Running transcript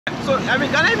So I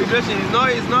mean, Ghana immigration is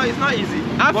not easy.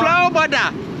 After border.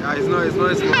 Yeah, it's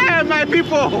not. Hey, my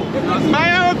people,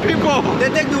 my own people. They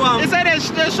take the one. They say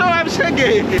they show I'm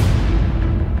shaking.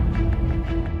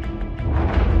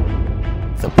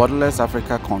 The Borderless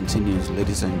Africa continues,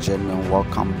 ladies and gentlemen.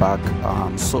 Welcome back.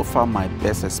 So far, my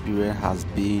best experience has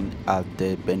been at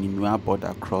the Benin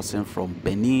border, crossing from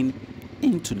Benin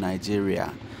into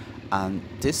Nigeria, and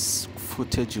this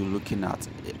footage you're looking at,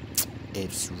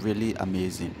 it's really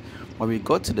amazing. When we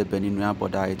got to the Benin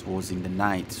border, it was in the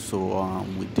night, so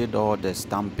we did all the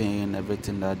stamping,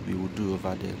 everything that we would do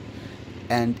over there.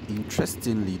 And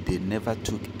interestingly, they never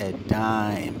took a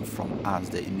dime from us.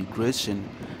 The immigration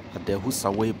at the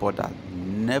Husaway border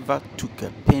never took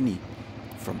a penny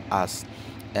from us.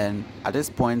 And at this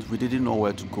point, we didn't know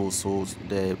where to go, so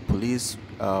the police,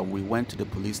 we went to the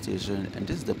police station, and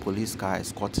this is the police car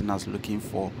escorting us, looking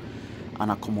for an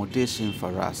accommodation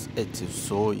for us. It is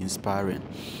so inspiring.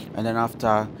 And then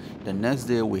after, the next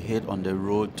day we hit on the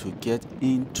road to get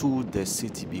into the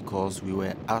city, because we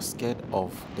were scared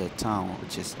of the town,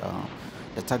 which is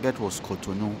the target was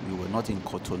Cotonou. We were not in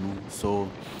Cotonou, so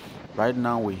right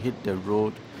now we hit the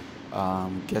road,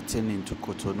 getting into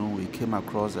Cotonou. We came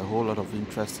across a whole lot of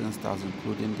interesting stuff,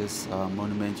 including this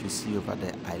monument you see over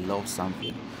there, I love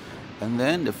something. And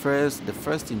then the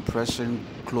first impression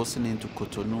closing into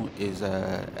Cotonou is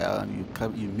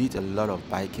you meet a lot of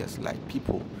bikers, like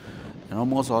people, and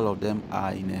almost all of them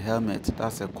are in a helmet.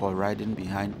 That's a call riding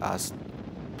behind us.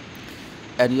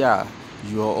 And yeah,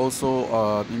 you are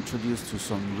also introduced to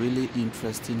some really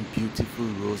interesting, beautiful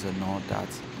roads and all that.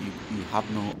 You have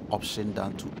no option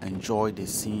than to enjoy the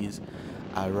scenes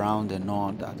around and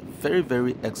all that. Very,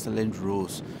 very excellent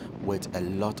roads with a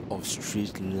lot of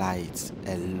street lights,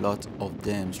 a lot of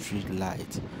them street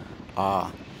lights.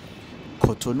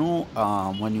 Cotonou,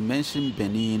 when you mention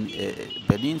Benin,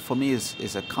 Benin for me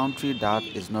is a country that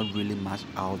is not really much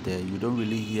out there. You don't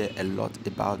really hear a lot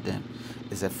about them.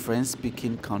 It's a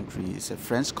French-speaking country. It's a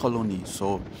French colony,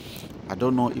 so I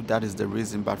don't know if that is the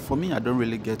reason. But for me, I don't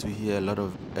really get to hear a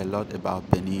lot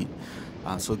about Benin.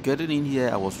 So getting in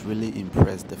here, I was really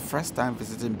impressed. The first time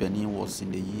visiting Benin was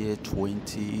in the year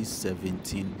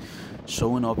 2017.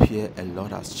 Showing up here, a lot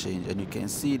has changed, and you can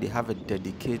see they have a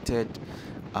dedicated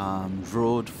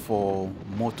road for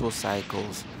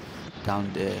motorcycles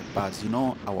down there. But you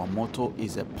know, our motto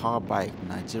is a power bike.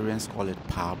 Nigerians call it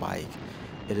power bike.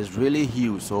 It is really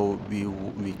huge, so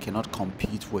we cannot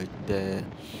compete with the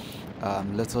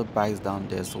little bikes down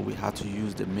there. So we had to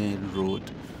use the main road,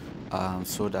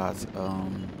 so that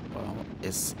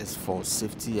it's for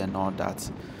safety and all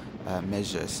that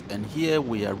measures. And here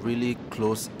we are really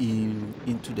close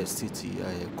into the city,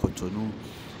 Cotonou.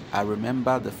 I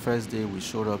remember the first day we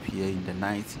showed up here in the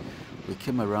night. We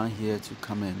came around here to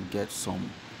come and get some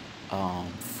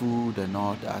food and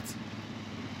all that.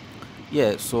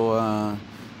 Yeah, so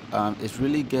it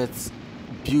really gets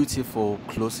beautiful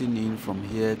closing in from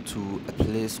here to a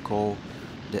place called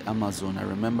the Amazon. I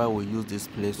remember we used this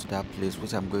place to that place,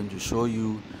 which I'm going to show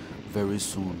you very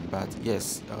soon. But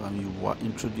yes, you were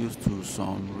introduced to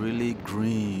some really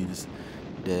greens.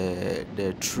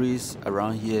 The trees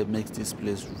around here makes this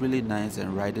place really nice,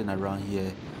 and riding around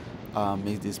here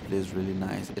makes this place really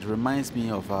nice. It reminds me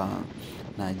of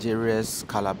Nigeria's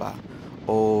Calabar.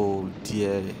 Oh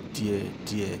dear,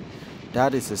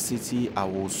 that is a city I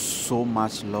would so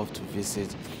much love to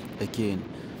visit again.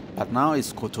 But now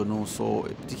it's Cotonou, so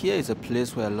here is a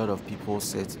place where a lot of people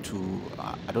sit to.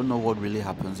 I don't know what really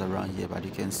happens around here, but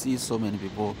you can see so many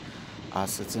people are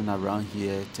sitting around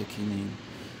here taking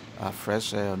in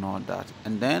fresh air and all that.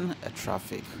 And then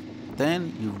traffic.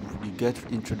 Then you get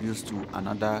introduced to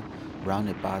another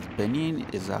roundabout. Benin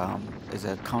is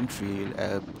a country,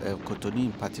 Cotonou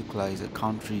in particular is a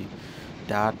country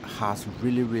that has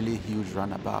really huge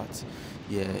roundabouts.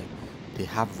 Yeah, they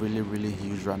have really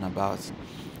huge roundabouts.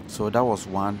 So that was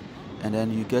one. And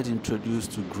then you get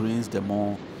introduced to Greens the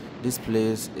Mall. This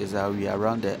place is we are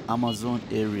around the Amazon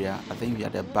area. I think we are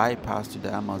the bypass to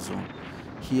the Amazon.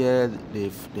 Here they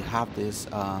have this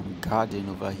garden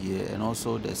over here, and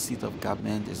also the seat of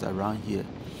government is around here.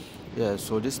 Yeah,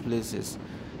 so this place is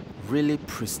really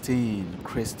pristine,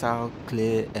 crystal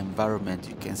clear environment.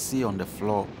 You can see on the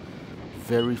floor,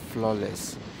 very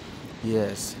flawless.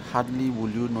 Yes, hardly will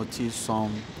you notice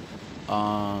some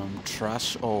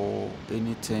trash or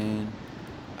anything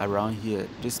around here.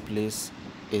 This place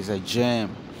is a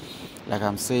gem. Like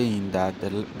I'm saying, that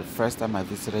the first time I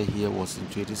visited here was in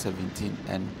 2017,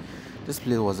 and this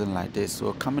place wasn't like this.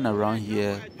 So coming around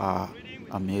here are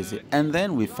amazing. And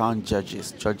then we found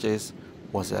Judges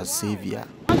was a savior.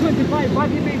 125,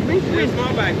 but it makes It's a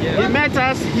small bag, yeah. He met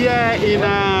us here in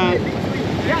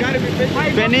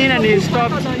Benin and he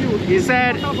stopped. He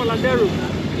said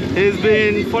he's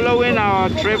been following our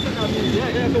trip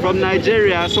from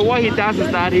Nigeria. So what he does is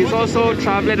that he's also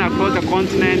traveling across the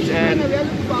continent and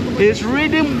he's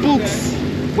reading books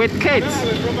with kids.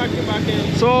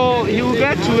 So he will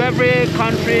get to every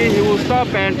country, he will stop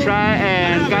and try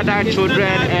and gather children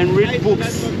and read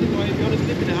books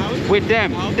with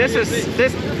them. This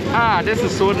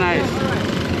is so nice.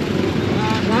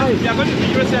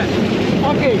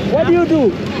 Okay, what do you do?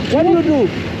 What do you do?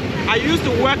 I used to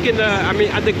work in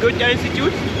at the Goethe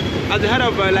Institute as the head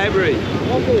of a library.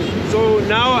 Okay. So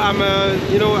now I'm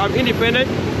I'm independent.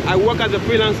 I work as a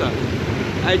freelancer.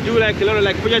 I do like a lot of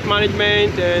project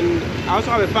management, and I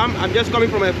also have a farm. I'm just coming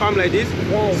from a farm like this.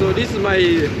 Right. So this is my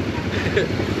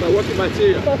my working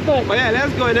material. Perfect. But yeah,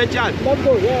 let's go and then chat. Let's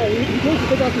go. Yeah, he's going to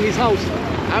take us to his house.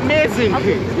 Amazing.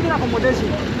 Okay, he's giving accommodation.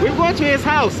 We go to his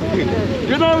house.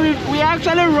 You know, we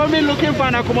actually roaming looking for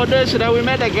an accommodation and we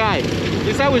met a guy.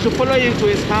 He said we should follow him to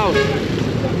his house.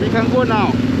 We can go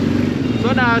now.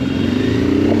 So that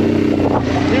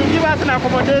he'll give us an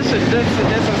accommodation. This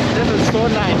is so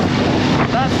nice.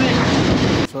 That's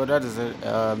it. So that is it.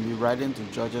 We're riding to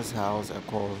George's house, of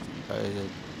course,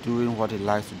 doing what he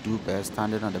likes to do best,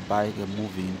 standing on the bike and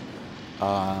moving,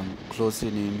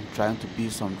 closing in, trying to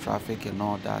beat some traffic and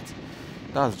all that.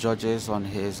 That's George's on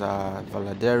his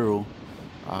Valadero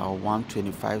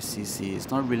 125cc. It's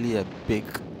not really a big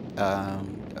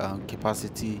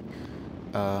capacity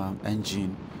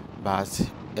engine, but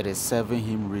it is serving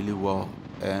him really well,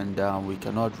 and we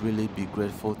cannot really be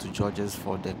grateful to George's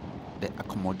for the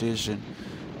accommodation,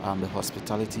 the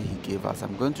hospitality he gave us.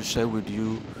 I'm going to share with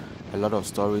you a lot of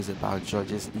stories about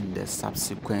George's in the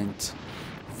subsequent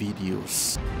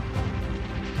videos.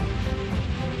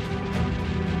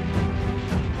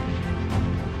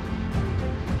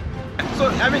 So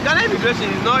Ghana immigration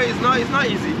is not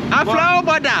easy. Flower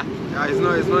border. Yeah, it's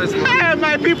not small. Hey,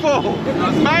 my people,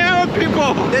 my own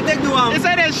people. They take the one. He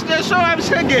said they show I'm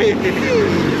shaking. These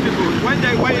people, when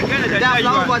you get it, they tell you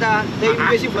the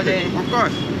immigration for them. Of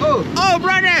course. Oh,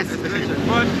 brothers.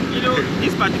 But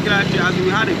this particular trip, as we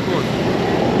had a course,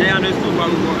 they understood what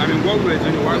we were doing, what we were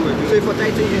doing. So for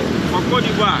 30 years. For Cote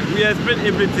d'Ivoire, we explained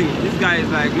everything. This guy is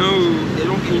like, no, they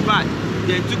don't. In fact,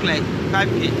 they took like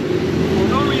 5K for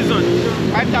no reason.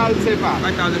 5,000 sefa.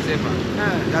 5,000 sefa.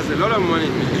 That's a lot of money.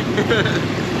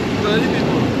 So these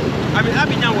people,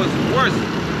 Abidjan was worse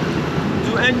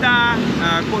to enter,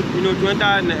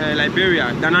 Liberia.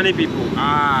 Danane people.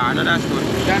 Another story.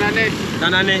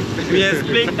 Danane. We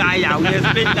explained tire.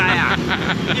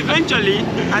 Eventually,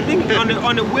 I think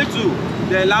on the way to,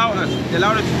 they allowed us to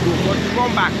go, but to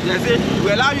come back, they said,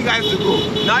 we allow you guys to go.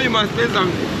 Now you must pay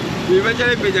something. We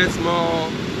eventually pay them small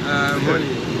money.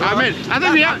 I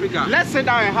think we have. Let's sit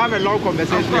down and have a long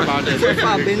conversation about this. So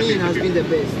far, Benin has been the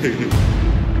best.